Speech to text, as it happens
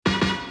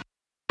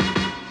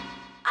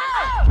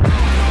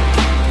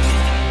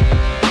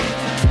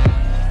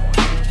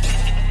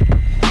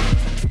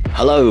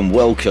Hello and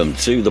welcome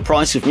to The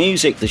Price of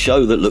Music, the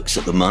show that looks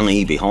at the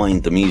money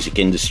behind the music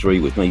industry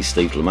with me,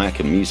 Steve Lamack,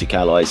 and Music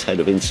Allies Head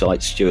of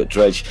Insight, Stuart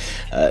Dredge.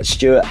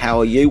 Stuart, how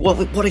are you? What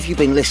have you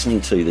been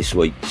listening to this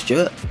week,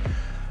 Stuart?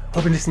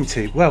 I've been listening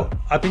to,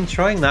 I've been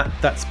trying that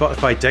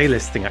Spotify day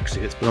list thing,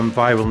 actually. It's gone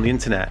viral on the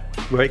internet,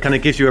 where it kind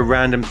of gives you a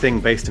random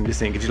thing based on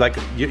listening. It gives you like,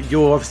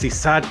 you're obviously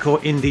sadcore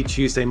indie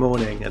Tuesday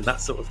morning and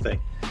that sort of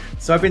thing.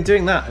 So I've been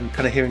doing that and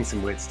kind of hearing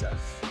some weird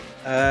stuff.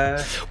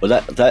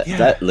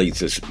 That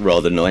leads us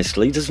rather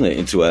nicely, doesn't it,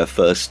 into our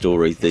first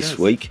story this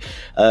week,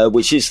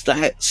 which is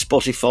that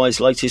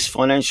Spotify's latest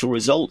financial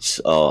results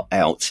are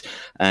out,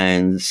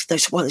 and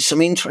there's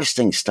some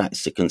interesting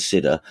stats to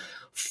consider.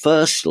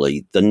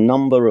 Firstly, the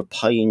number of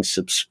paying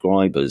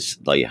subscribers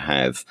they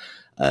have.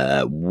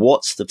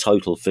 What's the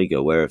total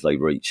figure? Where have they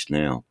reached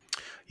now?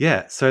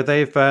 Yeah, so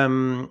they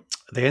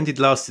ended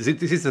this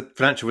is the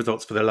financial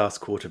results for the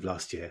last quarter of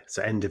last year,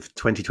 so end of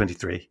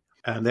 2023.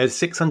 There's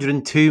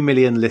 602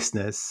 million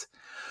listeners,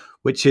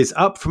 which is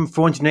up from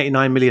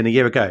 489 million a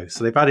year ago.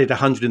 So they've added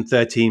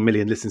 113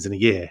 million listeners in a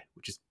year,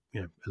 which is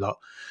a lot.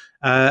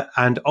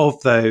 And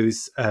of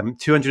those,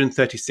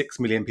 236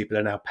 million people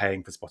are now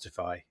paying for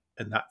Spotify.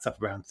 And that's up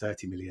around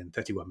 31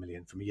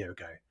 million from a year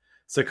ago.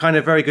 So kind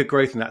of very good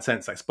growth in that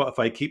sense. Like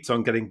Spotify keeps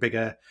on getting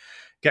bigger,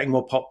 getting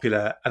more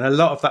popular. And a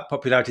lot of that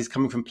popularity is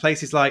coming from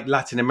places like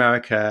Latin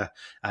America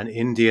and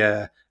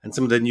India and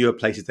some of the newer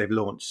places they've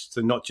launched. So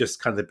not just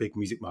kind of the big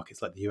music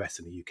markets like the US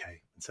and the UK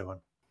and so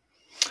on.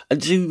 And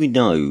do we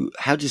know,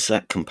 how does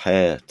that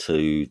compare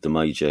to the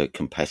major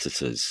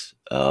competitors?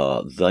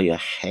 Are they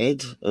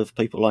ahead of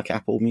people like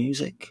Apple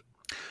Music?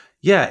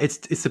 Yeah, it's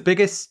the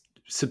biggest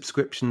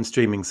subscription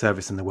streaming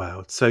service in the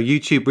world. So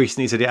YouTube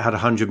recently said it had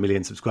 100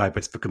 million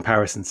subscribers for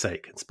comparison's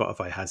sake, and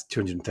Spotify has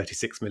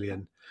 236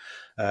 million.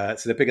 So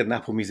they're bigger than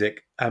Apple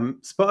Music.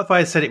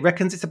 Spotify has said it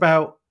reckons it's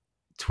about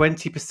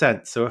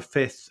 20%, so a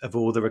fifth of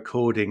all the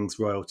recordings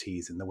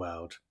royalties in the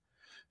world.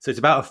 So it's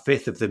about a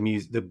fifth of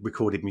the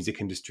recorded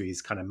music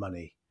industry's kind of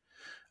money,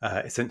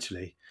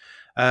 essentially.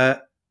 And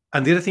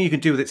the other thing you can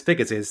do with its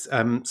figures is,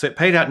 so it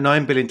paid out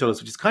 $9 billion,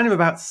 which is kind of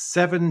about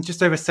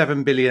just over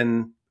 7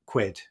 billion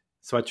quid.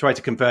 So I tried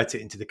to convert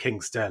it into the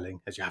King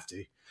Sterling, as you have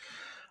to.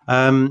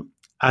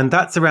 And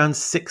that's around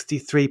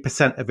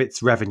 63% of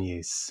its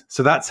revenues.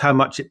 So that's how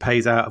much it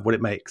pays out of what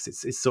it makes.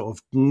 It's sort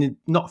of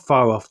not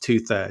far off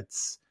 2/3.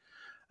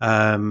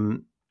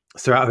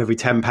 So out of every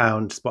 £10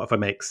 Spotify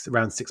makes,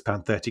 around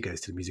 £6.30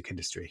 goes to the music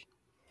industry.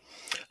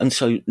 And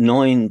so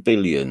 9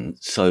 billion.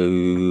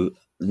 So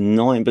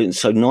 9 billion.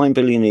 So 9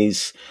 billion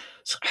is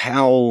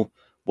how.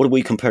 What are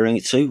we comparing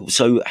it to?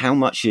 So how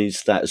much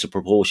is that as a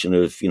proportion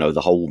of,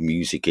 the whole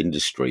music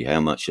industry? How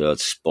much are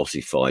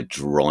Spotify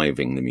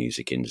driving the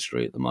music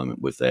industry at the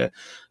moment with their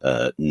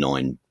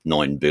 9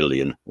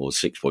 billion or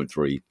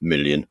 6.3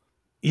 million?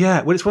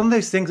 Yeah, well, it's one of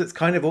those things that's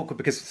kind of awkward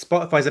because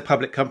Spotify is a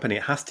public company.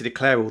 It has to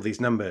declare all these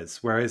numbers,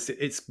 whereas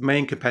its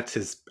main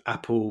competitors,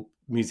 Apple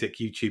Music,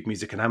 YouTube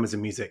Music, and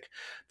Amazon Music,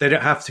 they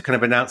don't have to kind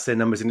of announce their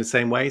numbers in the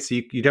same way. So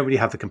you don't really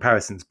have the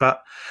comparisons.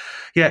 But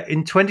yeah,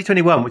 in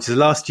 2021, which is the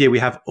last year we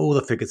have all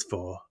the figures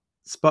for,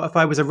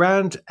 Spotify was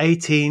around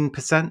 18%,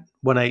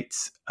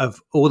 1/8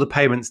 of all the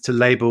payments to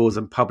labels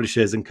and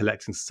publishers and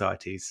collecting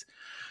societies.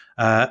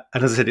 And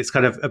as I said, it's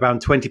kind of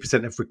around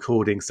 20% of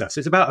recording stuff. So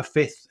it's about a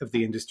fifth of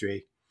the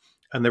industry.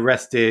 And the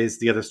rest is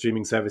the other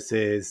streaming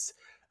services,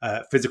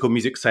 physical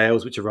music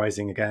sales, which are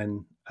rising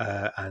again,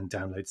 and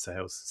download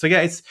sales. So yeah,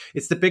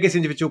 it's the biggest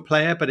individual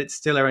player, but it's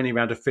still only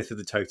around a fifth of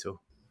the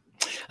total.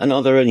 And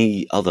are there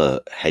any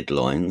other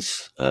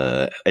headlines,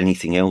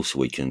 anything else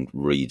we can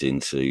read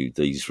into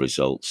these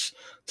results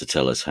to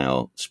tell us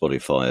how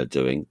Spotify are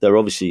doing? They're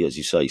obviously, as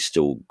you say,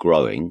 still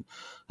growing,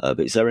 but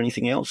is there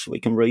anything else we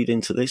can read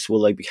into this?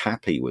 Will they be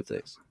happy with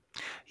this?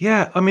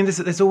 Yeah, I mean,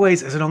 there's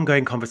always an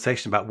ongoing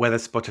conversation about whether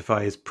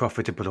Spotify is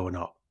profitable or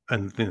not.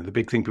 And the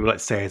big thing people like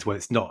to say is, well,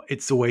 it's not.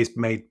 It's always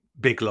made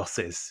big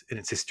losses in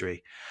its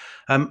history.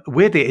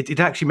 Weirdly, it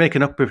actually made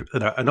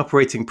an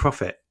operating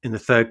profit in the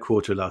third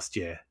quarter last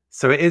year.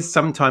 So it is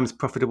sometimes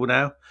profitable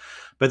now.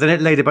 But then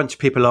it laid a bunch of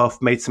people off,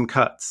 made some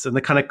cuts, and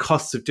the kind of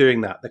costs of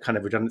doing that, the kind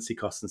of redundancy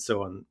costs and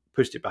so on,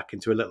 pushed it back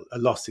into a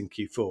loss in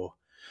Q4.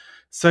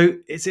 So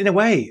it's in a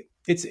way,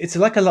 it's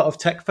like a lot of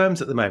tech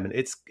firms at the moment.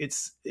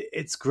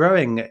 It's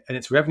growing and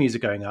its revenues are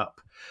going up,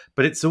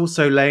 but it's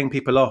also laying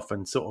people off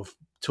and sort of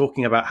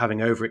talking about having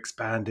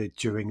overexpanded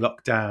during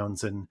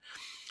lockdowns. And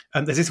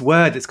there's this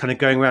word that's kind of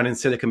going around in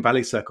Silicon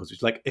Valley circles, which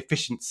is like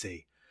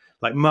efficiency.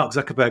 Like Mark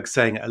Zuckerberg's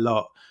saying it a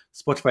lot.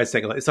 Spotify is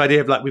saying it a lot. This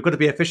idea of like, we've got to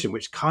be efficient,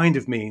 which kind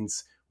of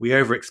means we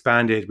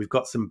overexpanded. We've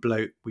got some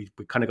bloat. We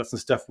kind of got some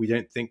stuff we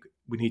don't think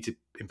we need to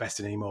invest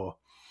in anymore.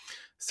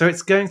 So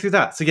it's going through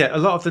that. So yeah, a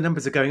lot of the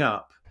numbers are going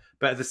up.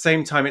 But at the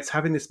same time, it's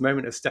having this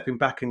moment of stepping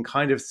back and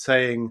kind of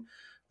saying,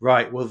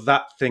 right, well,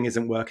 that thing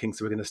isn't working,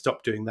 so we're going to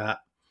stop doing that.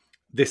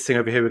 This thing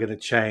over here, we're going to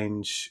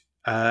change.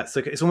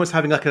 So it's almost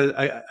having like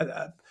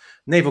a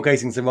navel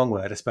gazing is the wrong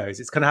word, I suppose.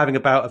 It's kind of having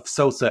a bout of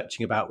soul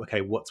searching about,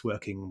 okay, what's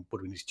working? What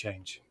do we need to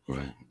change?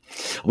 Right.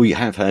 We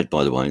have had,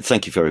 by the way, and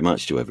thank you very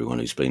much to everyone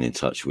who's been in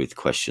touch with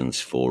questions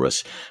for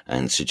us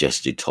and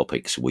suggested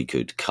topics we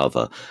could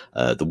cover.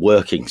 The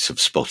workings of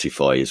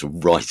Spotify is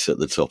right at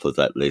the top of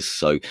that list.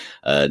 So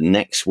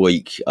next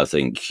week, I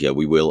think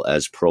we will,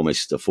 as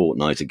promised a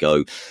fortnight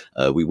ago,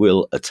 we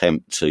will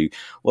attempt to,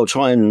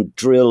 try and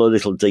drill a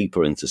little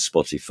deeper into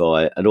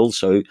Spotify and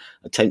also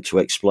attempt to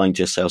explain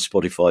just how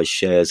Spotify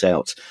shares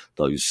out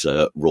those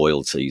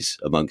royalties,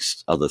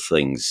 amongst other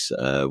things.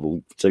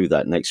 We'll do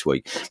that next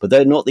week. But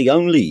they're not the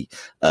only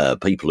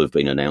people who've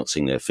been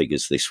announcing their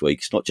figures this week.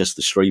 It's not just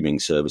the streaming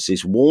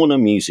services. Warner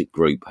Music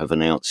Group have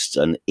announced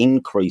an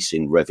increase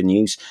in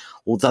revenues,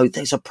 although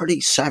there's a pretty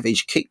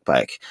savage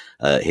kickback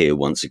here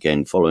once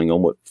again, following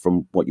on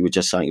from what you were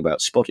just saying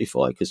about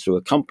Spotify, because to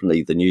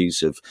accompany the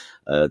news of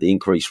the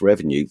increased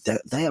revenue,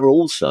 they're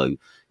also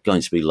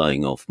going to be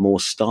laying off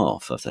more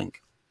staff, I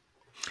think.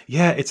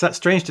 Yeah, it's that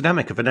strange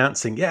dynamic of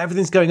announcing,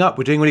 everything's going up,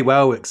 we're doing really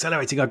well, we're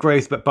accelerating our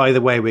growth, but by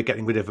the way, we're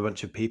getting rid of a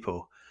bunch of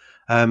people.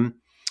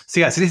 So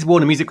this is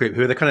Warner Music Group,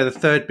 who are the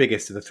third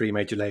biggest of the three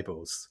major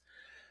labels.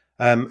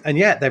 And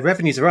their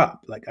revenues are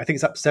up. Like, I think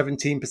it's up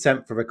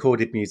 17% for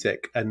recorded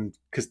music, and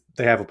because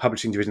they have a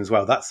publishing division as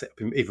well, that's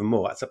even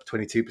more. That's up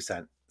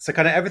 22%. So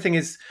kind of everything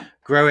is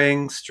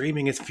growing.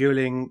 Streaming is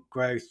fueling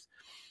growth.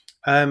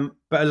 But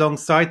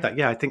alongside that,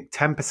 I think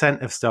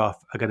 10% of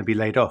staff are going to be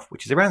laid off,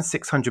 which is around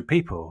 600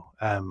 people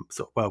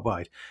sort of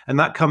worldwide. And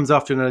that comes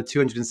after another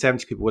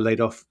 270 people were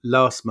laid off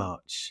last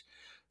March.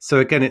 So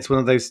again, it's one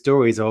of those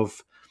stories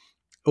of,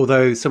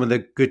 although some of the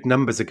good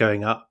numbers are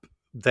going up,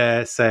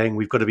 they're saying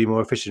we've got to be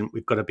more efficient.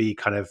 We've got to be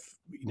kind of,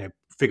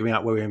 figuring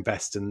out where we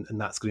invest, and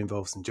that's going to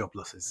involve some job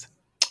losses.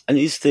 And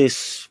is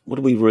this, what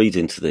do we read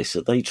into this?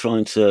 Are they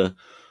trying to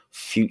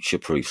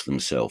future-proof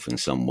themselves in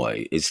some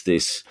way? Is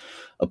this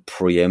a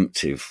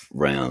preemptive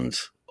round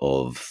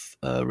of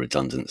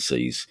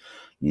redundancies,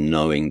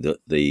 knowing that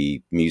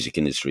the music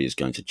industry is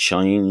going to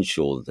change,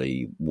 or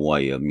the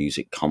way a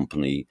music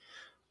company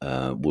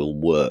will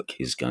work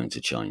is going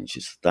to change?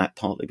 Is that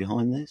partly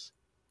behind this?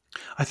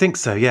 I think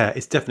so. Yeah,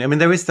 it's definitely.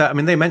 There is that.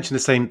 They mention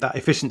that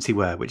efficiency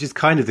word, which is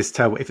kind of this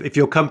tell. If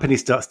your company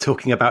starts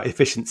talking about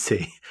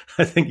efficiency,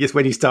 I think it's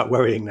when you start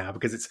worrying now,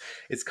 because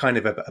it's kind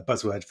of a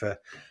buzzword for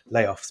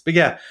layoffs.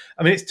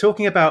 But it's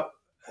talking about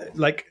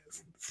like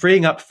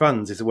freeing up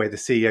funds, is the way the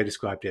CEO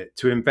described it,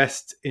 to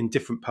invest in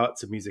different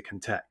parts of music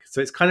and tech.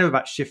 So it's kind of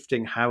about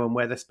shifting how and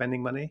where they're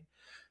spending money.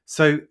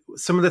 So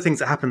some of the things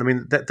that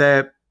happen,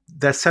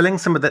 they're selling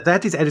some of that. They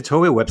had these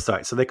editorial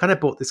websites, so they kind of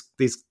bought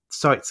these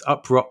sites,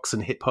 Up Rocks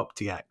and Hip Hop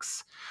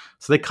DX.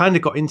 So they kind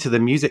of got into the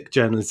music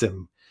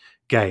journalism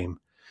game,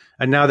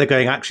 and now they're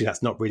going, actually,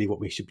 that's not really what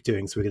we should be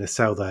doing. So we're going to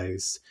sell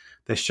those.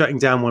 They're shutting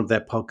down one of their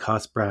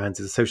podcast brands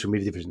as a social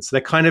media division. So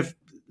they're kind of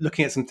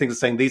looking at some things and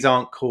saying these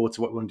aren't core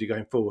to what we want to do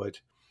going forward.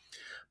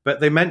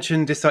 But they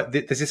mentioned this,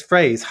 there's this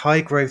phrase,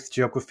 high growth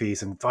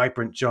geographies and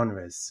vibrant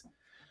genres,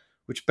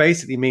 which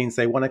basically means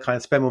they want to kind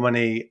of spend more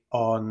money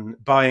on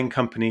buying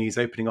companies,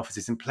 opening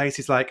offices in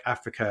places like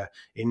Africa,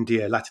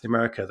 India, Latin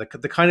America,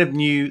 the kind of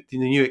new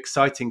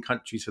exciting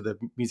countries for the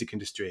music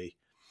industry.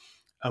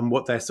 And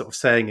what they're sort of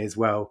saying is,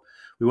 we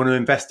want to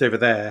invest over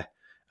there,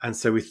 and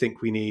so we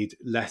think we need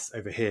less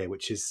over here,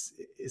 which is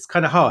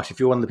kind of harsh if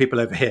you're one of the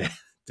people over here,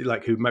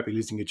 like who might be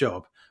losing your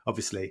job,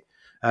 obviously.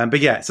 So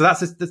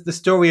that's the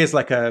story is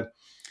like a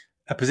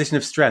position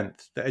of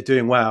strength that are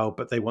doing well,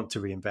 but they want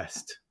to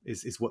reinvest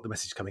is what the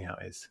message coming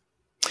out is.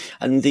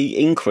 And the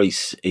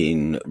increase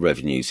in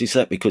revenues, is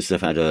that because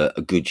they've had a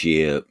good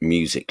year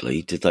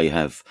musically?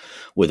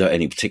 Were there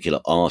any particular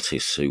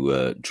artists who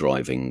were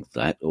driving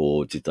that,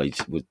 or did they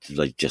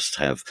just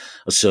have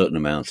a certain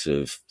amount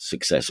of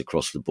success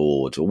across the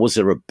board? Or was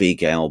there a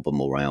big album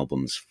or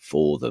albums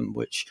for them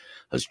which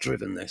has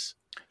driven this?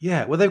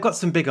 Yeah, well, they've got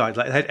some big eyes.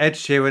 Like Ed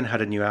Sheeran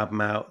had a new album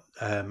out,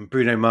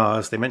 Bruno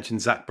Mars, they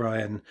mentioned Zach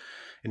Bryan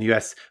in the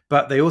US,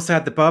 but they also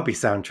had the Barbie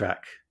soundtrack.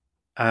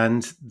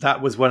 And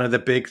that was one of the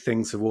big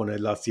things for Warner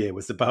last year,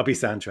 was the Barbie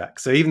soundtrack.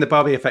 So even the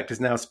Barbie effect is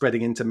now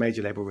spreading into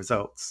major label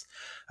results.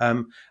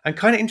 And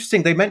kind of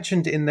interesting, they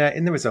mentioned in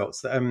the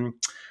results that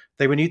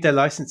they renewed their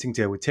licensing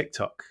deal with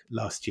TikTok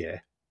last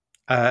year.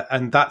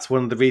 And that's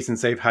one of the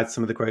reasons they've had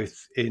some of the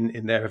growth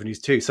in their revenues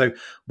too. So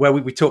where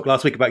we talked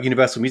last week about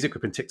Universal Music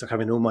Group and TikTok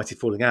having an almighty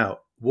falling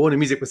out, Warner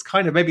Music was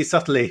kind of maybe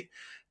subtly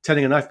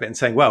turning a knife bit and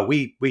saying, well,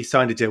 we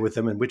signed a deal with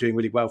them and we're doing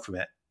really well from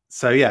it.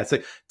 So so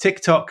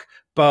TikTok,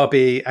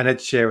 Barbie, and Ed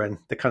Sheeran,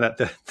 the kind of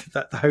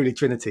the holy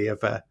trinity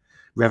of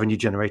revenue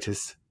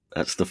generators.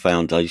 That's the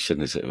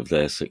foundation, is it, of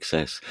their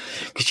success?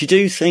 Because you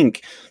do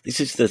think this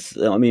is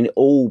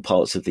all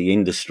parts of the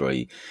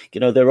industry,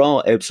 there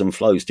are ebbs and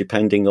flows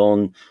depending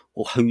on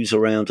who's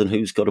around and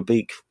who's got a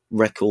big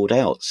record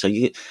out. So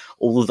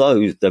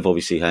although they've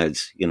obviously had,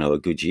 a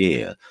good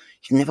year,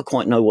 you never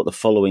quite know what the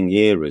following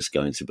year is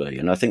going to be.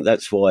 And I think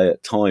that's why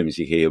at times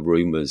you hear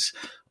rumours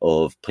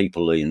of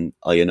people in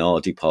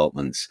A&R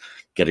departments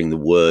getting the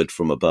word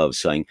from above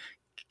saying,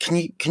 can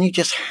you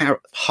just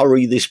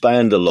hurry this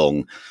band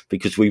along,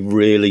 because we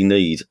really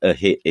need a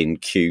hit in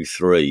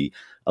Q3,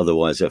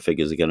 otherwise our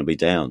figures are going to be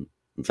down.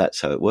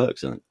 That's how it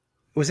works, isn't it?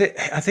 Was it?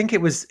 I think it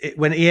was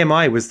when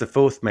EMI was the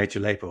fourth major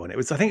label, and it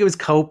was. I think it was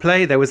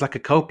Coldplay. There was like a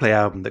Coldplay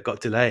album that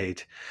got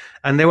delayed,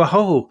 and there were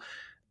whole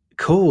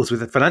calls with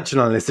the financial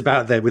analysts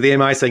about there, with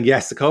EMI saying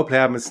yes, the Coldplay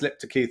album has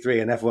slipped to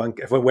Q3, and everyone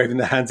waving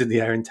their hands in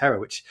the air in terror.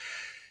 Which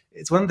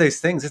it's one of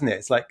those things, isn't it?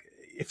 It's like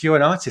if you're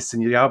an artist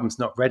and your album's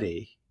not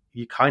ready,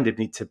 you kind of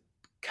need to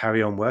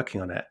carry on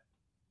working on it.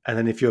 And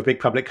then if you're a big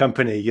public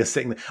company, you're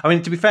sitting there. I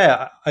mean, to be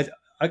fair,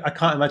 I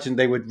can't imagine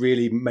they would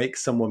really make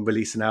someone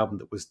release an album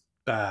that was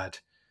bad.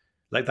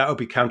 Like that would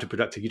be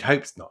counterproductive. You'd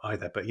hope it's not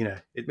either, but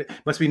it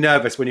must be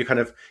nervous when you're kind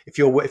of if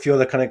you're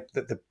the kind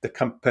of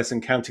the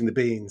person counting the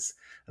beans,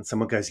 and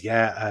someone goes,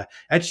 Ed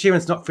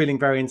Sheeran's not feeling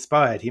very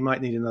inspired. He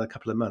might need another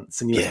couple of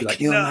months. And you must be like,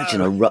 can you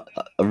imagine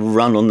a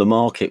run on the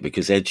market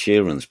because Ed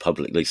Sheeran's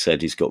publicly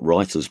said he's got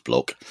writer's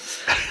block?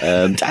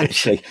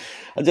 Actually.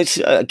 This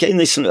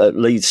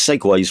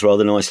segues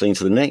rather nicely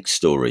into the next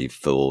story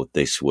for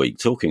this week,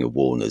 talking of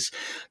Warner's.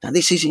 Now,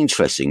 this is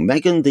interesting.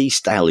 Megan Thee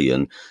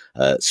Stallion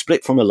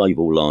split from a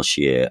label last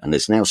year and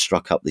has now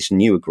struck up this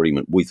new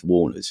agreement with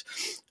Warner's,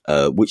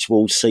 which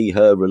will see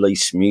her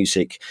release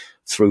music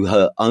through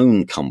her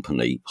own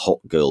company, Hot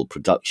Girl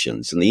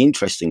Productions. And the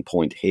interesting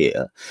point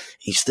here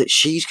is that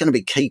she's going to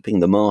be keeping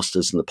the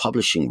masters and the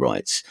publishing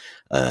rights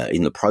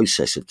in the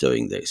process of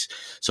doing this.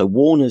 So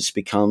Warner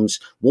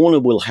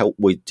will help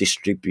with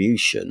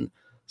distribution.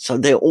 So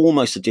they're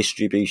almost a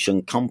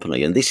distribution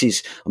company. And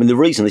the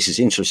reason this is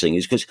interesting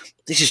is because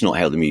this is not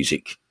how the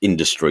music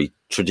industry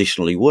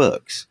traditionally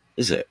works,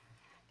 is it?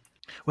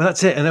 Well,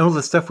 that's it. And all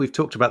the stuff we've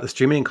talked about the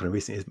streaming kind of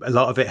recently, a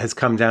lot of it has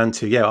come down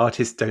to,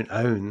 artists don't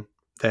own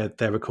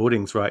their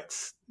recordings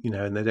rights,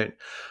 and they don't.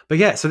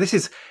 But so it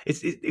was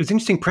an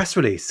interesting press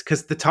release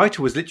because the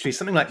title was literally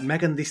something like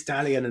Megan Thee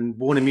Stallion and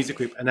Warner Music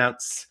Group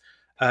announce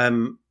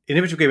an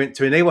individual agreement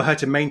to enable her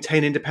to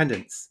maintain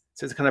independence.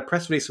 So it's a kind of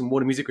press release from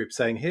Warner Music Group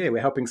saying, here,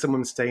 we're helping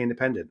someone stay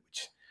independent.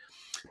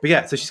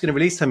 So she's going to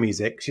release her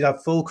music. She'll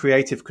have full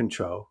creative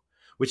control,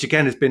 which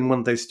again has been one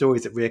of those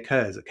stories that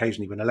reoccurs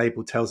occasionally when a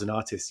label tells an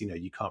artist,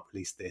 you can't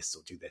release this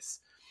or do this.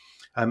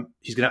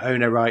 She's going to own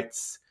her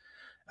rights.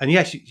 And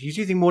she's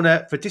using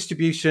Warner for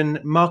distribution,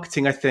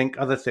 marketing, I think,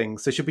 other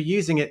things. So she'll be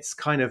using its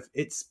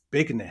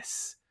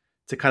bigness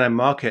to kind of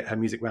market her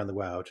music around the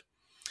world.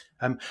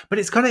 But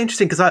it's kind of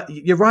interesting because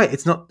you're right,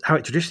 it's not how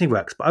it traditionally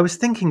works. But I was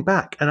thinking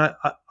back, and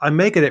I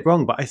may get it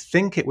wrong, but I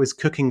think it was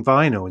Cooking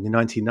Vinyl in the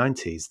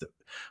 1990s that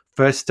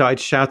first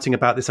started shouting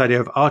about this idea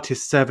of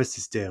artist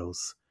services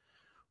deals,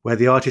 where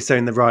the artists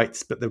own the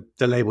rights, but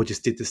the label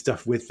just did the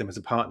stuff with them as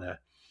a partner.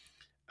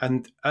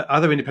 And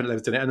other independent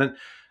labels did it.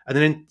 And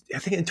then I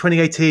think in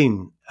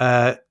 2018,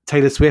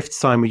 Taylor Swift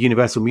signed with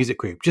Universal Music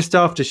Group just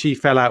after she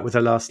fell out with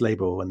her last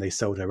label and they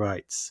sold her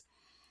rights.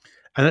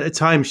 And at the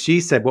time,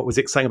 she said what was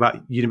exciting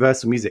about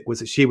Universal Music was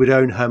that she would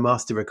own her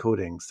master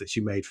recordings that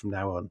she made from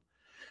now on.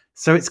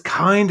 So it's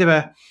kind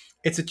of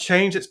it's a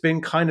change that's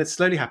been kind of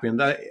slowly happening.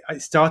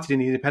 It started in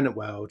the independent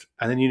world,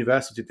 and then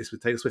Universal did this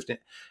with Taylor Swift. And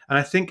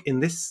I think in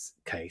this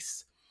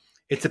case,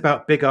 it's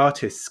about big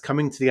artists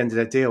coming to the end of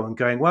their deal and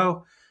going,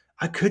 well,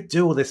 I could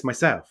do all this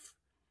myself.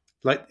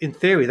 Like, in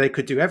theory, they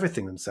could do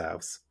everything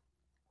themselves.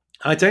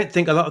 I don't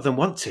think a lot of them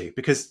want to,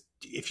 because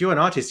if you're an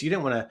artist, do you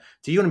want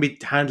to be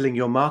handling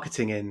your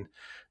marketing in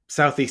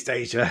Southeast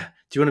Asia?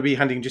 Do you want to be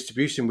handling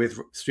distribution with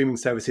streaming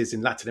services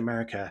in Latin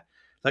America?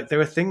 Like, there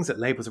are things that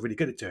labels are really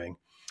good at doing.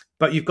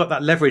 But you've got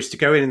that leverage to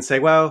go in and say,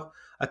 well,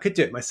 I could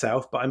do it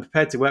myself, but I'm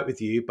prepared to work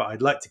with you, but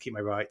I'd like to keep my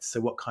rights.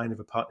 So what kind of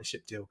a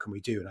partnership deal can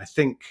we do? And I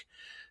think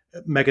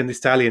Megan Thee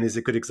Stallion is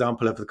a good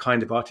example of the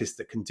kind of artist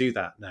that can do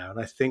that now. And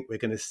I think we're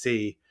going to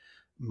see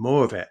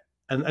more of it.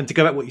 And to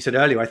go back to what you said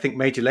earlier, I think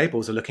major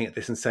labels are looking at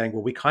this and saying,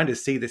 well, we kind of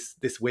see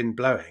this wind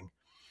blowing,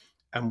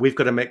 and we've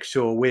got to make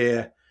sure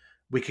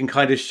we can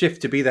kind of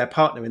shift to be their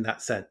partner in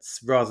that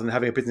sense, rather than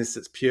having a business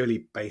that's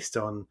purely based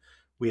on,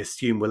 we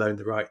assume we'll own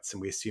the rights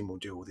and we assume we'll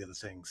do all the other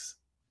things.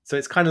 So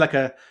it's kind of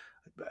like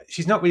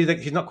she's not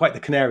quite the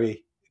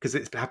canary, because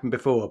it's happened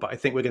before, but I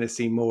think we're going to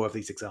see more of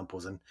these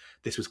examples. And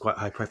this was quite a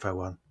high profile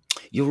one.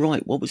 You're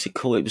right. What was it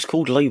called? It was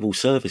called Label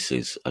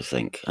Services, I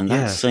think. And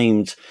that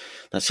seemed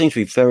to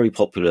be very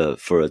popular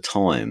for a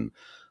time.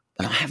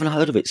 And I haven't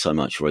heard of it so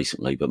much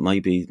recently, but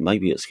maybe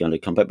it's going to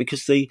come back,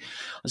 because I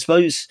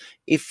suppose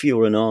if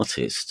you're an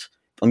artist,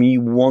 I mean,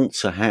 you want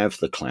to have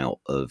the clout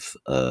of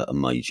a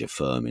major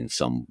firm in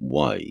some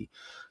way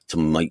to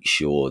make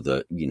sure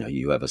that,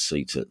 you have a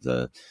seat at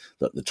the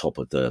top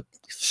of the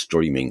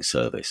streaming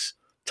service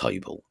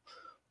table.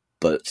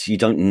 But you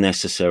don't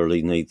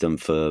necessarily need them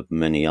for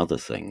many other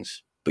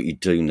things. But you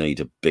do need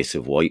a bit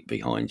of weight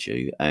behind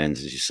you. And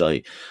as you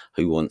say,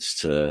 who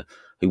wants to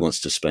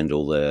spend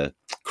all their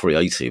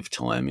creative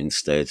time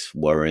instead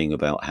worrying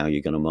about how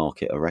you're going to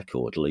market a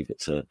record? Leave it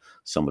to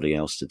somebody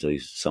else to do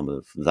some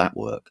of that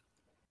work.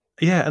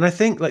 Yeah, and I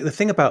think the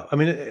thing about,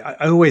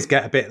 I always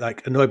get a bit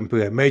annoyed when people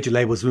go, major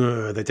labels,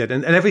 they're dead.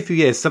 And every few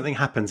years something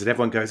happens and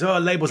everyone goes, oh,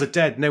 labels are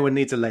dead. No one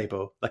needs a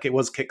label. Like it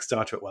was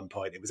Kickstarter at one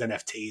point. It was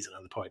NFTs at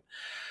another point.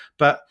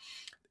 But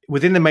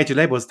within the major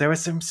labels, there are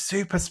some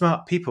super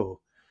smart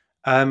people.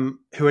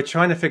 who are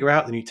trying to figure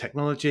out the new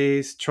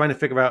technologies, trying to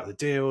figure out the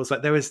deals.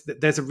 Like there's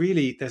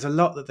a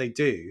lot that they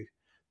do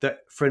that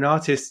for an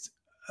artist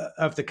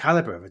of the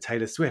caliber of a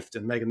Taylor Swift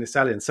and Megan Thee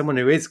Stallion, someone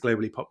who is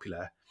globally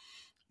popular,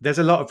 there's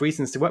a lot of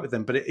reasons to work with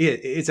them. But it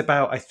is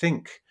about, I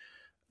think,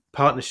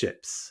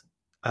 partnerships.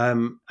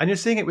 And you're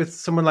seeing it with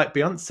someone like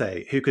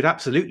Beyonce, who could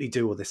absolutely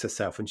do all this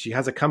herself, and she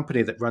has a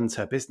company that runs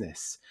her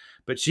business.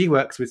 But she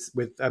works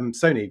with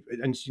Sony,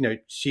 and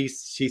she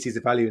sees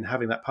the value in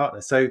having that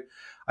partner. So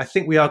I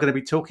think we are going to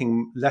be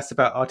talking less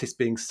about artists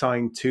being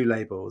signed to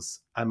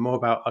labels and more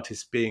about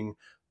artists being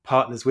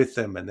partners with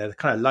them, and they're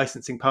kind of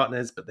licensing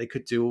partners, but they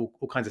could do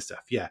all kinds of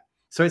stuff. Yeah,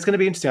 so it's going to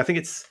be interesting. I think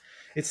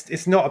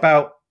it's not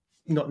about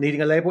not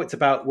needing a label. It's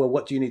about, well,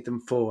 what do you need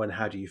them for, and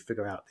how do you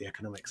figure out the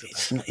economics of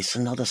that? It's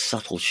another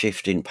subtle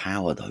shift in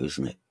power, though,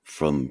 isn't it?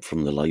 From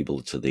the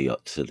label to the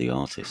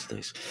artist.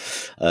 This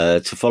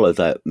to follow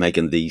that,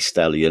 Megan Thee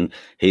Stallion.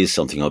 Here's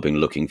something I've been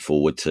looking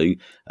forward to.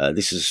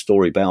 This is a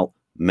story about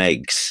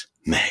Megs.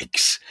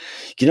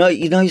 You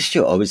know,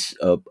 Stuart, I was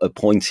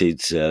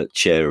appointed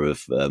chair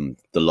of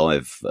the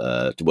Live,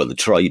 the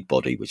trade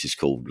body, which is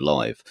called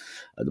Live,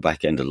 at the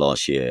back end of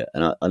last year,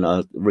 and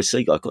I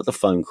got the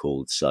phone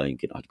call saying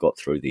I'd got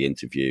through the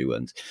interview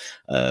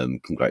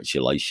and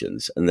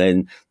congratulations, and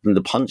then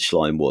the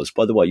punchline was,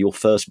 by the way, your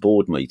first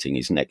board meeting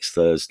is next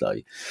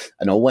Thursday,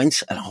 and I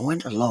went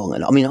along,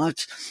 and I mean,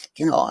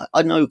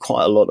 I know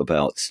quite a lot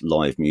about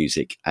live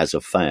music as a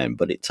fan,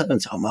 but it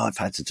turns out I've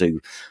had to do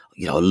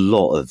a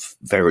lot of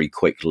very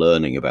quick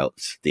learning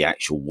about the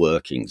actual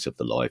workings of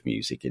the live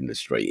music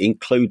industry,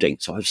 including,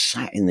 so I've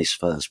sat in this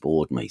first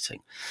board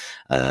meeting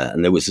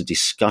and there was a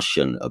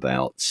discussion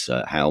about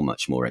how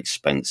much more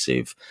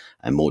expensive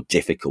and more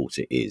difficult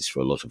it is for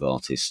a lot of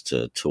artists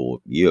to tour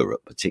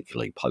Europe,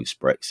 particularly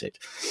post-Brexit.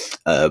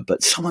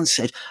 But someone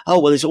said, oh,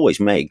 well, there's always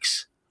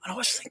Megs. And I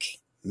was thinking,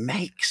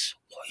 Megs?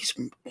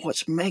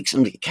 What's Megs?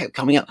 And it kept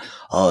coming up,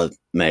 oh,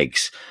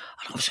 Megs.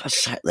 And I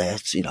sat there,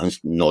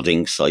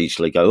 nodding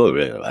sagely, oh,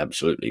 yeah,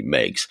 absolutely,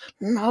 Megs.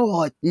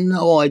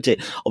 No idea.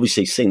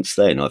 Obviously, since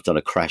then, I've done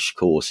a crash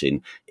course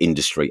in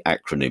industry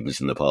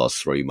acronyms in the past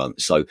 3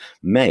 months. So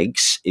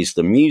Megs is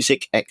the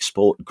Music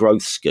Export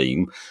Growth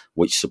Scheme,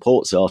 which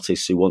supports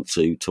artists who want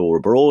to tour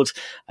abroad.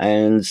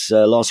 And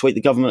last week,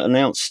 the government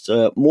announced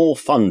more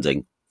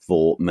funding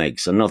for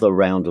Megs, another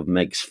round of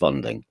Megs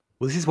funding.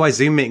 Well, this is why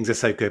Zoom meetings are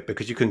so good,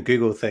 because you can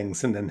Google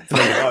things and then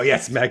oh,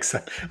 yes, Megs.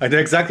 I know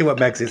exactly what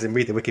Megs is and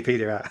read the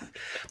Wikipedia out.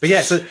 But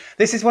yeah, so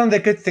this is one of the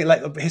good things,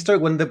 like historic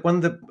one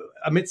of the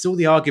amidst all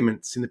the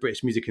arguments in the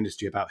British music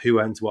industry about who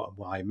owns what and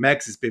why,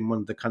 Megs has been one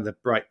of the kind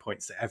of bright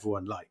points that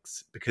everyone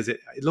likes, because it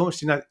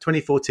launched in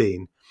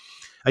 2014.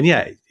 And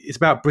yeah, it's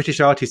about British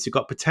artists who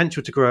got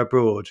potential to grow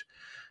abroad.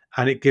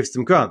 And it gives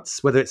them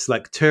grants, whether it's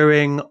like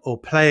touring or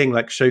playing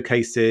like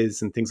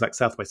showcases and things like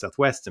South by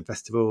Southwest and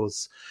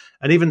festivals,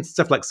 and even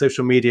stuff like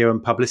social media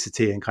and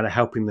publicity, and kind of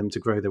helping them to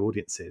grow their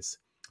audiences.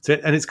 So,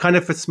 and it's kind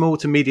of for small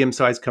to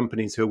medium-sized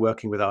companies who are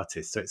working with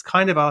artists. So it's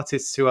kind of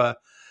artists who are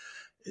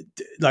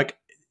like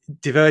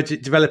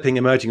developing,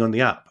 emerging on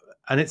the up.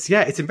 And it's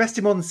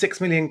invested more than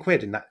 £6 million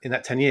in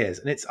that 10 years.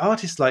 And it's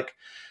artists like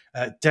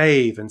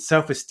Dave and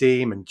Self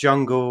Esteem and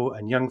Jungle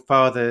and Young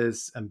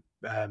Fathers and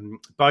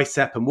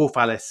Bicep and Wolf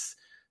Alice.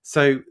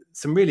 So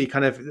some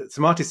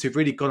artists who've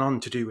really gone on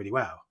to do really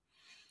well.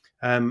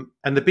 And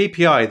the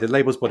BPI, the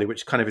labels body,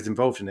 which kind of is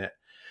involved in it,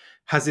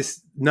 has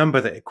this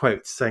number that it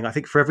quotes saying, I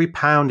think for every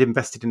 £1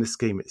 invested in the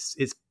scheme,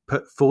 it's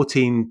put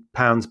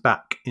 £14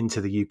 back into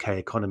the UK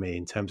economy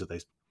in terms of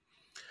those.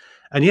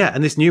 And yeah,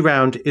 and this new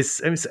round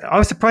I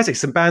was surprised at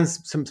some bands,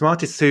 some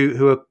artists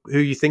who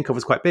you think of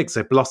as quite big.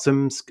 So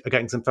Blossoms are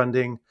getting some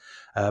funding,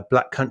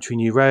 Black Country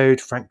New Road,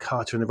 Frank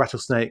Carter and the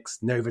Rattlesnakes,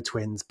 Nova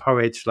Twins,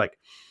 Porridge, like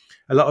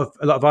a lot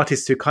of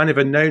artists who kind of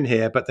are known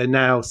here, but they're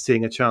now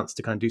seeing a chance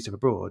to kind of do stuff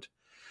abroad.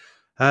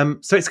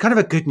 So it's kind of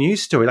a good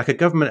news story, like a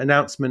government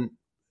announcement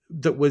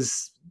that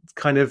was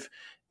kind of,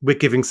 we're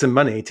giving some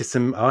money to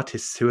some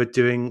artists who are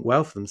doing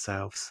well for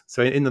themselves.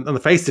 So on the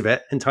face of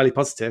it, entirely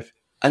positive.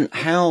 And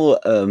how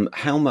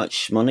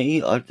much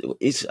money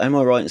am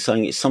I right in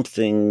saying it's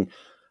something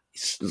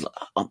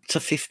up to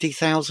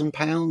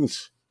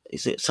 £50,000?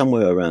 Is it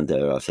somewhere around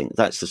there? I think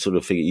that's the sort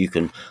of figure you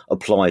can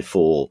apply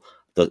for,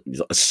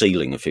 a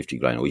ceiling of 50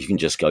 grand, or you can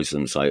just go to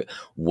them and say,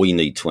 we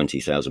need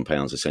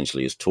 £20,000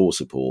 essentially as tour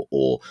support,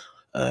 or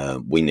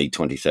we need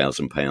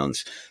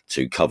 £20,000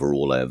 to cover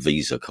all our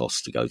visa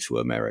costs to go to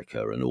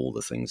America and all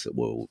the things that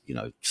we'll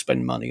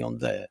spend money on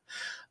there.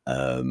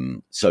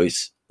 So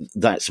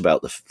that's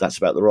about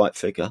the right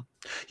figure.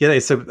 Yeah,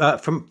 so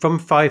from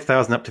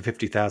 5,000 up to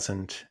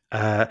 50,000,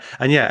 and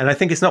I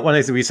think it's not one of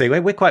those that we say,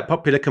 we're quite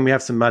popular, can we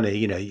have some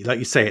money? Like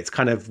you say, it's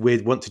kind of,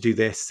 we want to do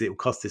this, it will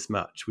cost this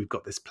much, we've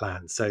got this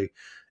plan. So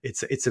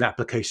it's an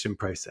application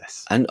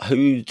process. And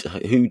who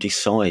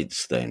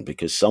decides then?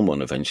 Because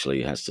someone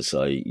eventually has to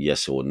say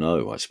yes or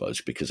no, I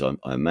suppose, because I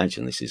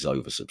imagine this is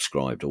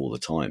oversubscribed all the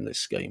time, this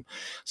scheme.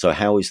 So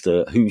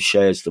who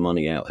shares the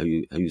money out?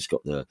 Who's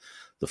got the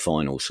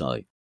final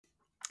say?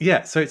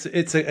 Yeah, so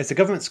it's a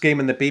government scheme,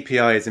 and the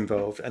BPI is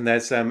involved, and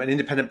there's an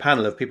independent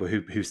panel of people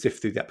who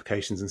sift through the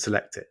applications and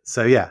select it.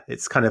 So yeah,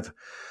 it's kind of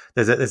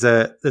there's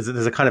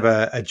a kind of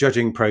a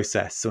judging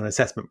process or an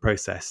assessment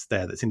process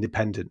there that's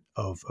independent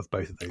of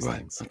both of those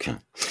things. Okay.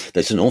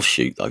 There's an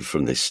offshoot though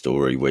from this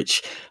story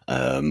which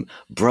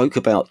broke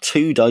about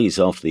 2 days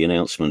after the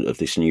announcement of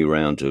this new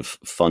round of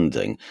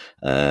funding,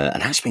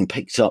 and has been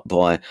picked up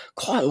by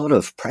quite a lot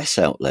of press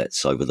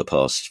outlets over the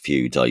past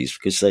few days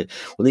because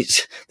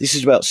this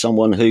is about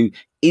someone who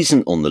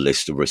isn't on the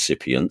list of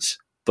recipients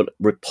but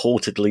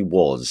reportedly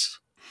was.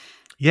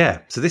 Yeah,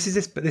 so this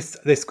is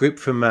this group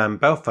from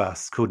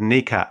Belfast called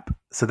Kneecap.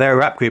 So they're a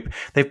rap group.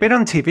 They've been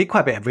on TV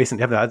quite a bit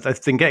recently, haven't they?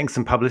 They've been getting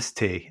some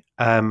publicity.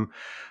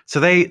 So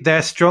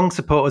they're strong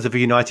supporters of a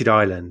united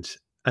Ireland,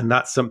 and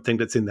that's something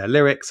that's in their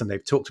lyrics, and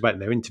they've talked about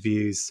in their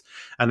interviews.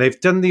 And they've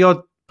done the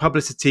odd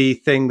publicity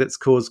thing that's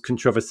caused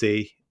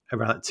controversy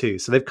around it too.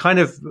 So they've kind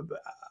of,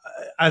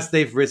 as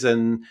they've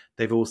risen,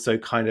 they've also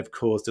kind of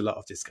caused a lot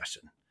of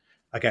discussion,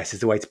 I guess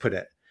is the way to put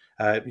it,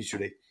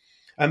 usually.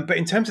 But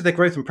in terms of their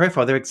growth and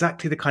profile, they're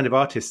exactly the kind of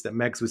artists that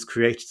Megs was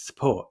created to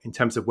support in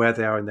terms of where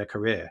they are in their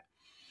career.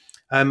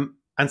 And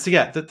so,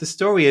 yeah, the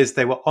story is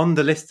they were on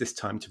the list this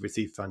time to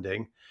receive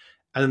funding,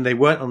 and then they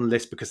weren't on the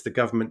list because the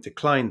government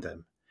declined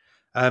them.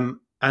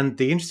 And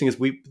the interesting is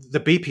the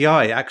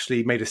BPI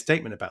actually made a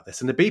statement about this.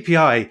 And the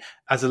BPI,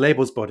 as a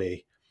labels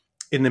body,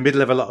 in the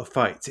middle of a lot of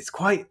fights, it's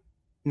quite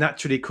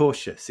naturally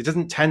cautious. It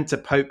doesn't tend to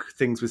poke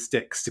things with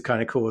sticks to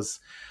kind of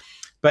cause...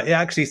 But it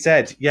actually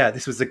said, yeah,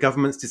 this was the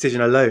government's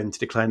decision alone to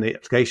decline the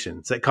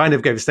application. So it kind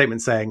of gave a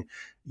statement saying,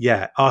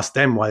 yeah, ask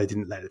them why they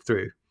didn't let it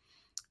through.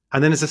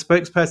 And then as a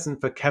spokesperson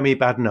for Kemi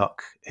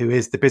Badenoch, who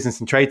is the Business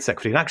and Trade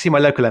Secretary, and actually my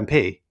local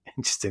MP,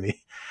 interestingly,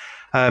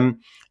 and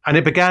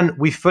it began,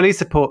 we fully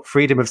support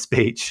freedom of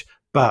speech,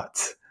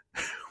 but,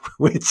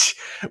 which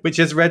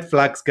as red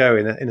flags go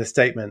in a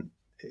statement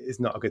is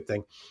not a good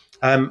thing.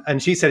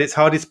 And she said, it's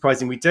hardly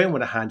surprising we don't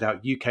want to hand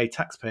out UK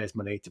taxpayers'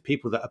 money to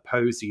people that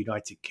oppose the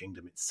United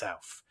Kingdom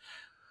itself,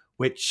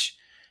 which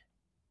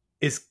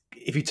is,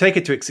 if you take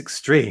it to its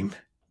extreme,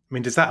 I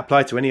mean, does that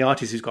apply to any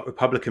artist who's got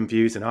Republican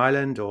views in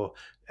Ireland or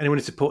anyone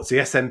who supports the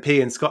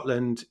SNP in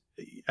Scotland?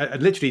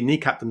 And literally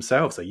Kneecap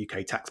themselves are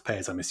UK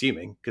taxpayers, I'm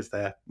assuming, because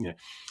they're,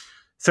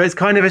 So it's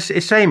kind of a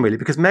shame, really,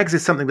 because Megs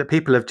is something that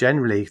people have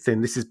generally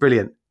think, this is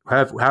brilliant.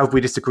 How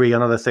we disagree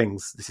on other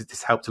things,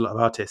 this helped a lot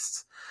of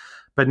artists.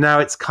 But now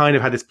it's kind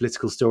of had this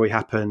political story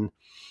happen.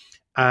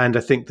 And I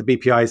think the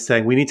BPI is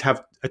saying we need to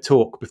have a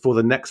talk before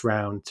the next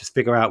round to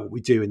figure out what we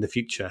do in the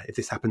future if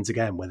this happens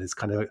again, where there's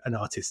kind of an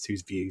artist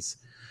whose views.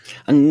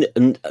 And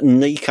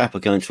Kneecap are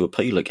going to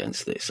appeal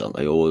against this, aren't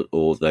they?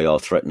 Or they are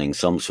threatening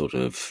some sort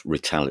of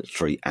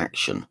retaliatory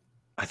action.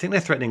 I think they're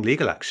threatening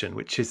legal action,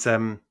 which is,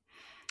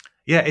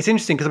 it's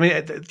interesting because, I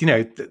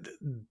mean,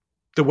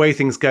 the way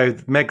things go,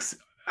 Megs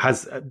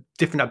has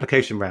different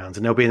application rounds,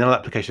 and there'll be another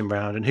application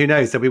round, and who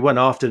knows, there'll be one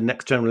after the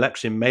next general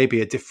election,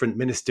 maybe a different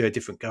minister, a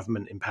different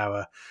government in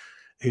power,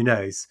 who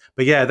knows.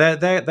 But yeah,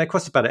 they're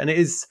cross about it, and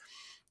it's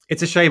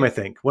a shame. I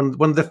think one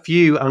of the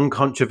few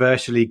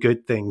uncontroversially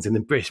good things in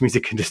the British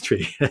music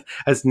industry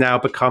has now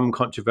become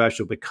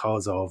controversial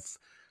because of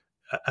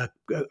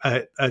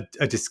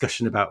a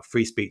discussion about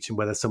free speech and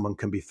whether someone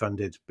can be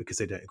funded because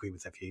they don't agree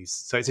with their views.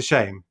 So it's a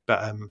shame.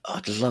 But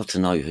I'd love to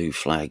know who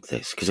flagged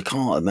this, because I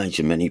can't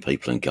imagine many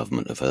people in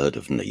government have heard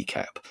of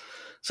Kneecap.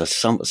 So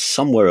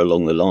somewhere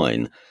along the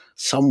line,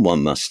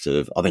 someone must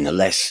have. I mean,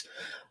 unless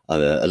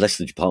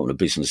the Department of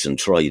Business and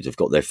Trade have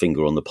got their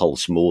finger on the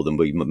pulse more than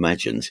we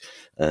imagined,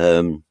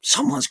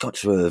 someone's got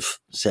to have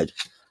said,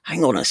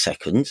 "Hang on a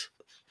second,"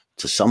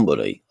 to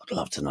somebody. I'd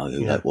love to know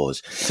who that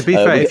was. To be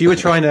fair, if you're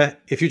trying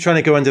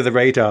to go under the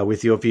radar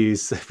with your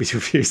views,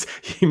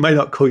 you may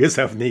not call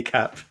yourself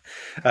Kneecap.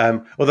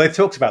 Although they've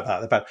talked about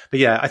that. But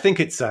yeah, I think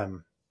it's I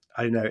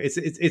don't know.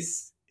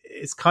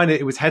 It's kind of,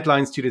 it was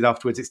headlines 2 days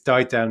afterwards. It's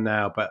died down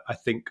now. But I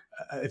think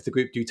if the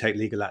group do take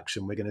legal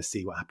action, we're going to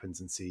see what happens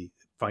and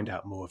find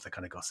out more of the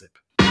kind of gossip.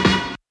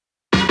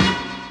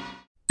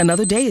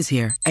 Another day is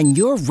here, and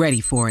you're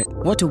ready for it.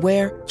 What to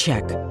wear?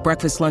 Check.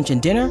 Breakfast, lunch,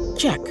 and dinner?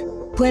 Check.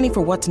 Planning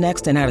for what's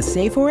next and how to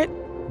save for it?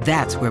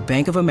 That's where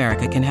Bank of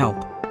America can help.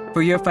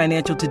 For your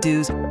financial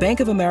to-dos,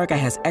 Bank of America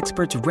has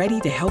experts ready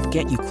to help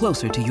get you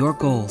closer to your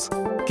goals.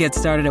 Get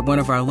started at one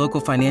of our local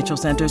financial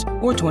centers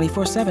or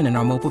 24/7 in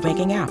our mobile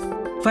banking app.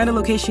 Find a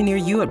location near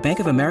you at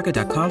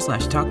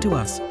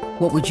bankofamerica.com/talktous.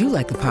 What would you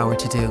like the power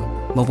to do?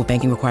 Mobile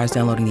banking requires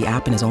downloading the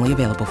app and is only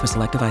available for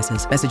select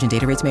devices. Message and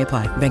data rates may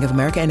apply. Bank of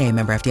America N.A.,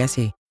 member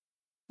FDIC.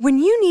 When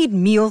you need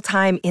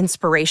mealtime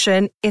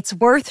inspiration, it's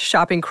worth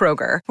shopping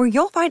Kroger, where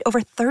you'll find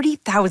over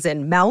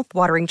 30,000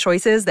 mouth-watering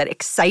choices that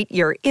excite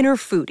your inner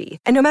foodie.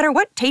 And no matter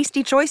what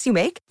tasty choice you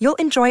make, you'll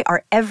enjoy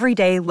our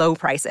everyday low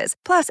prices,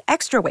 plus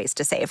extra ways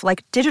to save,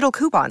 like digital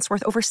coupons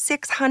worth over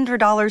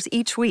 $600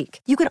 each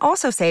week. You can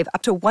also save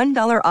up to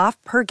 $1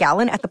 off per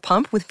gallon at the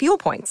pump with fuel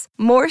points.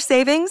 More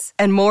savings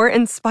and more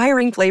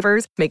inspiring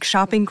flavors make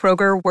shopping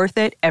Kroger worth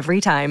it every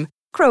time.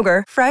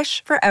 Kroger,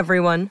 fresh for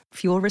everyone.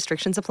 Fuel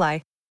restrictions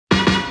apply.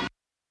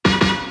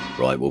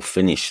 Right, we'll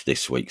finish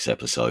this week's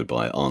episode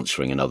by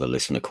answering another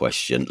listener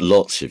question.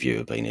 Lots of you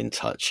have been in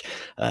touch,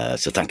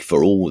 so thank you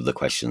for all the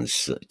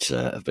questions that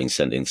have been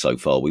sent in so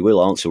far. We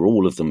will answer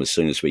all of them as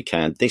soon as we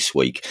can. This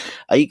week,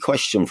 a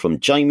question from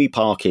Jamie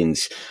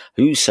Parkins,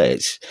 who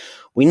says,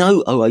 we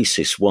know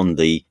Oasis won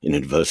the, in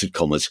inverted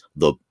commas,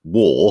 the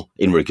war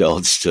in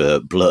regards to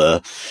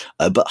Blur,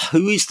 but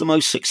who is the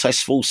most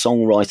successful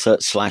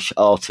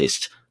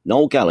songwriter/artist,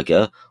 Noel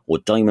Gallagher or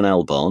Damon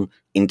Albarn,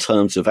 in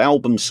terms of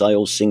album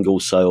sales,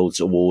 single sales,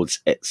 awards,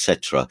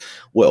 etc.?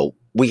 Well,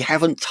 we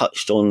haven't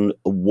touched on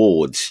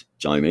awards,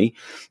 Jamie,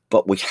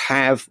 but we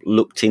have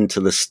looked into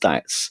the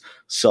stats.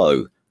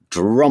 So,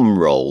 drum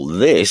roll,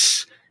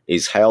 this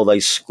is how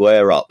they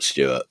square up,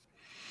 Stuart.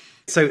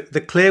 So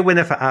the clear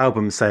winner for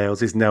album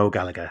sales is Noel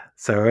Gallagher.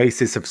 So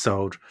Oasis have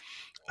sold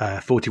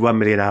 41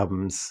 million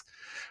albums.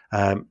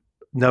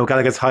 Noel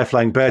Gallagher's High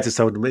Flying Birds have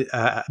sold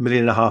 1.5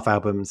 million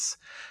albums.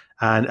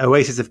 And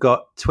Oasis have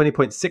got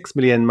 20.6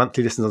 million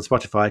monthly listens on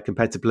Spotify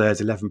compared to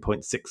Blur's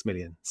 11.6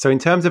 million. So in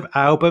terms of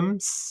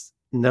albums,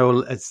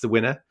 Noel is the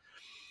winner.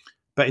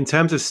 But in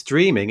terms of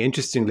streaming,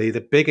 interestingly,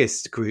 the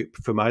biggest group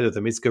from either of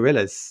them is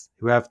Gorillaz,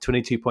 who have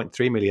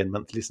 22.3 million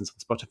monthly listens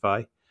on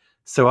Spotify.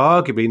 So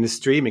arguably in the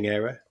streaming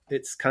era,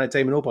 it's kind of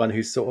Damon Albarn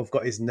who's sort of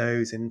got his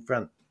nose in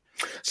front.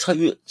 So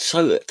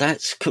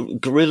that's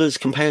Gorillaz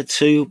compared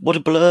to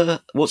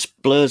what's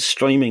Blur's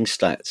streaming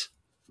stats?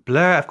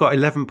 Blur, I've got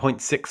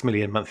 11.6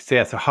 million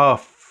monthly. So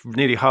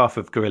nearly half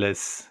of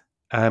Gorillaz,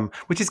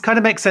 which is kind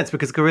of makes sense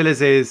because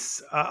Gorillaz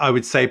is, I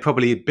would say,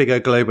 probably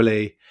bigger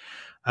globally.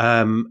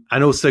 And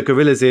also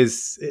Gorillaz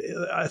is,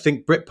 I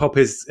think Britpop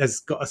has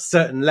got a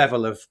certain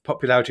level of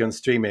popularity on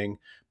streaming,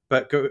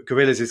 but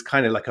Gorillaz is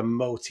kind of like a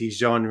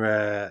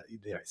multi-genre.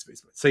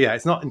 So yeah,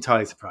 it's not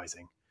entirely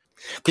surprising.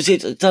 Because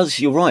it does,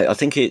 you're right. I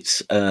think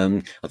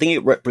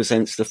it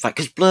represents the fact,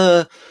 because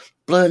Blur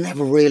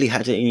never really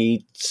had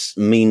any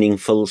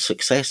meaningful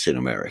success in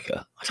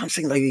America. I don't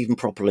think they even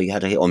properly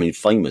had a hit. I mean,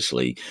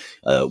 famously,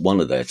 one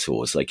of their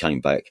tours, they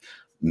came back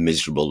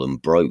miserable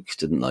and broke,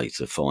 didn't they,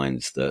 to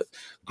find that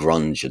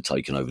grunge had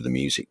taken over the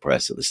music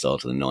press at the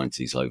start of the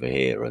 90s over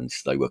here, and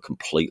they were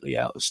completely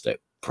out of step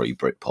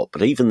pre-Britpop.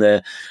 But even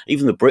the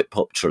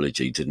Britpop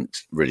trilogy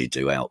didn't really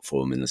do out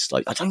for them in the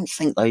States. I don't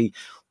think they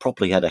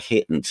properly had a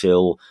hit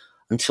until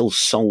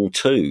Song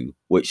 2,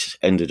 which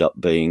ended up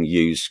being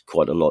used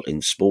quite a lot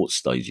in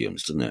sports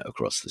stadiums, didn't it,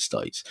 across the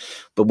States?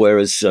 But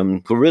whereas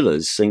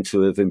Gorillaz seem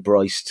to have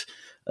embraced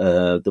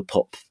the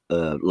pop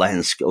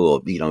landscape,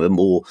 or, are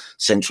more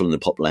central in the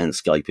pop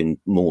landscape in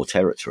more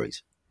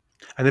territories.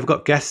 And they've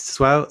got guests as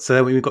well.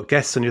 So when we've got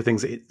guests on your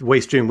things, the way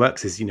streaming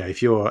works is,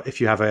 if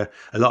you have a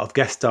lot of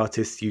guest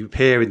artists, you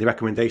appear in the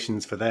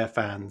recommendations for their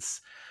fans.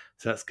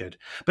 So that's good.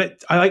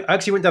 But I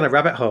actually went down a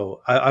rabbit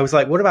hole. I was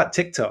like, what about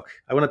TikTok?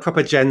 I want a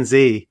proper Gen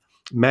Z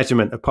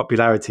measurement of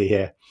popularity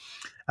here.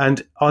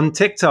 And on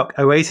TikTok,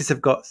 Oasis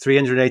have got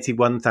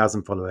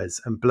 381,000 followers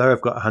and Blur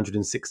have got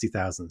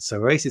 160,000.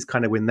 So Oasis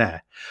kind of win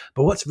there.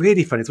 But what's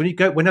really fun is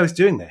when I was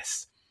doing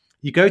this,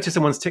 you go to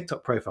someone's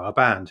TikTok profile, a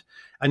band,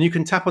 and you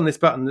can tap on this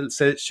button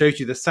that shows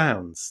you the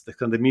sounds, the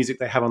kind of music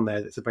they have on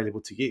there that's available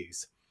to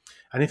use.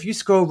 And if you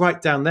scroll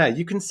right down there,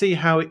 you can see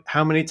how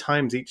many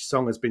times each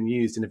song has been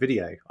used in a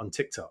video on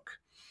TikTok.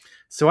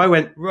 So I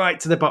went right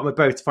to the bottom of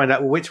both to find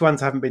out, which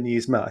ones haven't been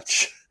used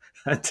much.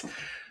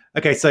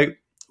 Okay, so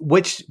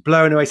which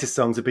Blur and Oasis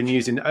songs have been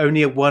used in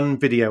only one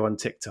video on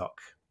TikTok?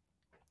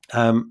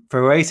 For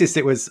Oasis,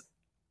 it was,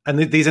 and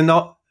these are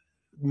not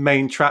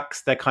main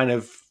tracks, they're kind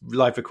of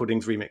live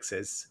recordings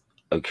remixes.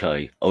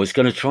 Okay, I was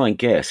going to try and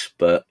guess,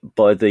 but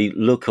by the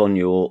look on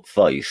your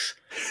face,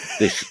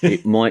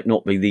 it might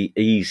not be the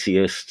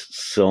easiest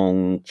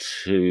song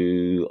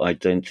to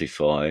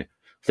identify. I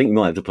think you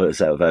might have to put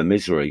us out of our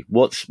misery.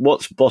 What's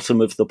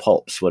bottom of the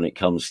pops when it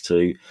comes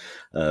to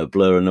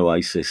Blur and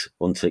Oasis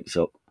on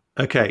TikTok?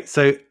 Okay,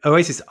 so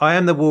Oasis, I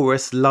Am the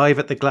Walrus, live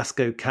at the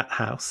Glasgow Cat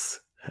House,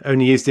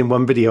 only used in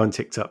one video on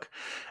TikTok.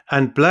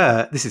 And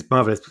Blur, this is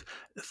marvellous,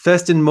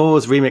 Thurston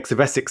Moore's remix of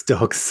Essex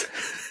Dogs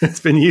has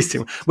been used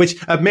in,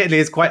 which admittedly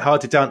is quite hard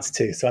to dance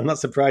to, so I'm not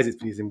surprised it's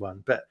been used in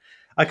one. But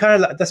I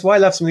kind of that's why I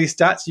love some of these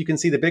stats. You can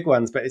see the big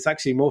ones, but it's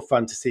actually more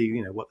fun to see,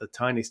 what the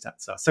tiny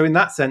stats are. So in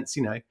that sense,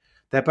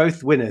 they're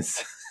both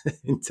winners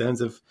in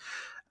terms of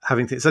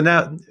having things. So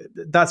now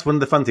that's one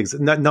of the fun things.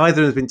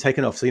 Neither has been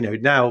taken off. So,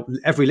 now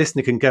every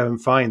listener can go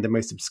and find the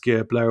most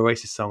obscure Blur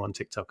Oasis song on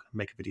TikTok and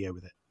make a video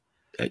with it.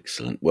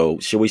 Excellent. Well,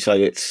 shall we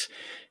say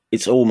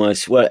it's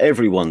almost, well,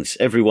 everyone's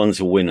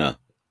a winner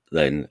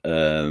then.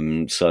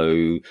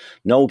 So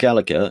Noel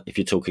Gallagher, if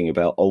you're talking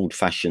about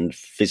old-fashioned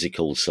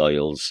physical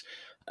sales,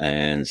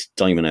 and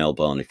Damon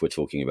Albarn if we're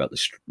talking about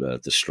the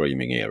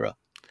streaming era.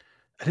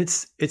 And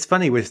it's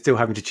funny we're still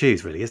having to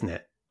choose, really, isn't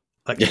it?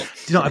 Like,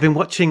 I've been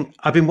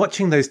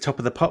watching those Top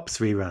of the Pops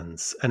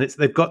reruns, and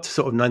they've got to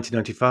sort of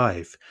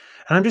 1995,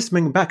 and I'm just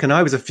thinking back, and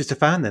I was just a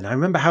fan then. I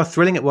remember how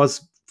thrilling it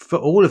was for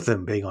all of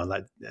them being on,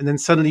 and then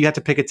suddenly you had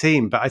to pick a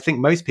team. But I think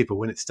most people,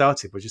 when it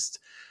started, were just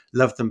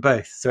loved them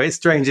both. So it's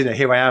strange,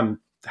 here I am,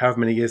 however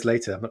many years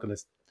later. I'm not going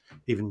to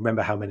even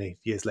remember how many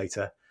years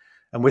later,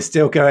 And we're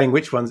still going,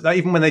 which ones,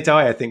 even when they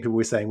die, I think people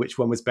were saying which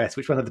one was best,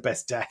 which one had the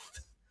best death.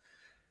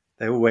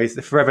 They're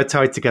forever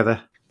tied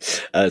together.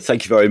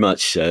 Thank you very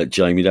much,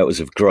 Jamie. That was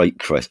a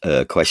great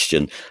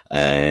question.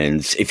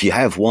 And if you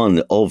have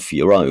one of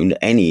your own,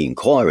 any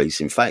inquiries,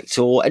 in fact,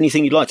 or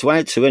anything you'd like to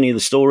add to any of the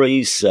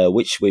stories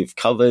which we've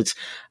covered,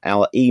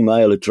 our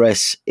email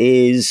address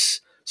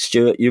is...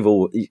 Stuart,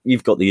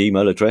 you've got the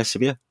email address,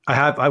 have you? I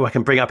have. I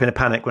can bring it up in a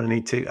panic when I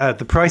need to.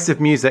 The price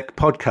of music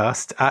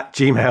podcast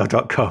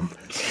 @gmail.com.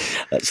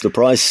 That's the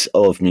price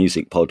of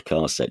music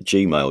podcast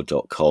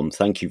 @gmail.com.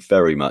 Thank you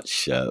very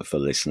much for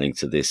listening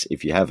to this.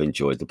 If you have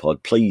enjoyed the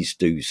pod, please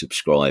do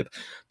subscribe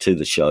to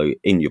the show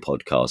in your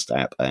podcast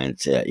app. And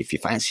if you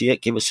fancy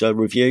it, give us a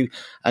review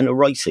and a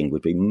rating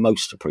would be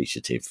most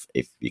appreciative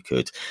if you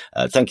could.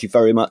 Thank you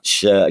very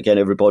much again,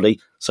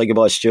 everybody. Say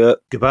goodbye,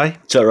 Stuart. Goodbye.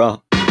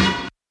 Ta-ra.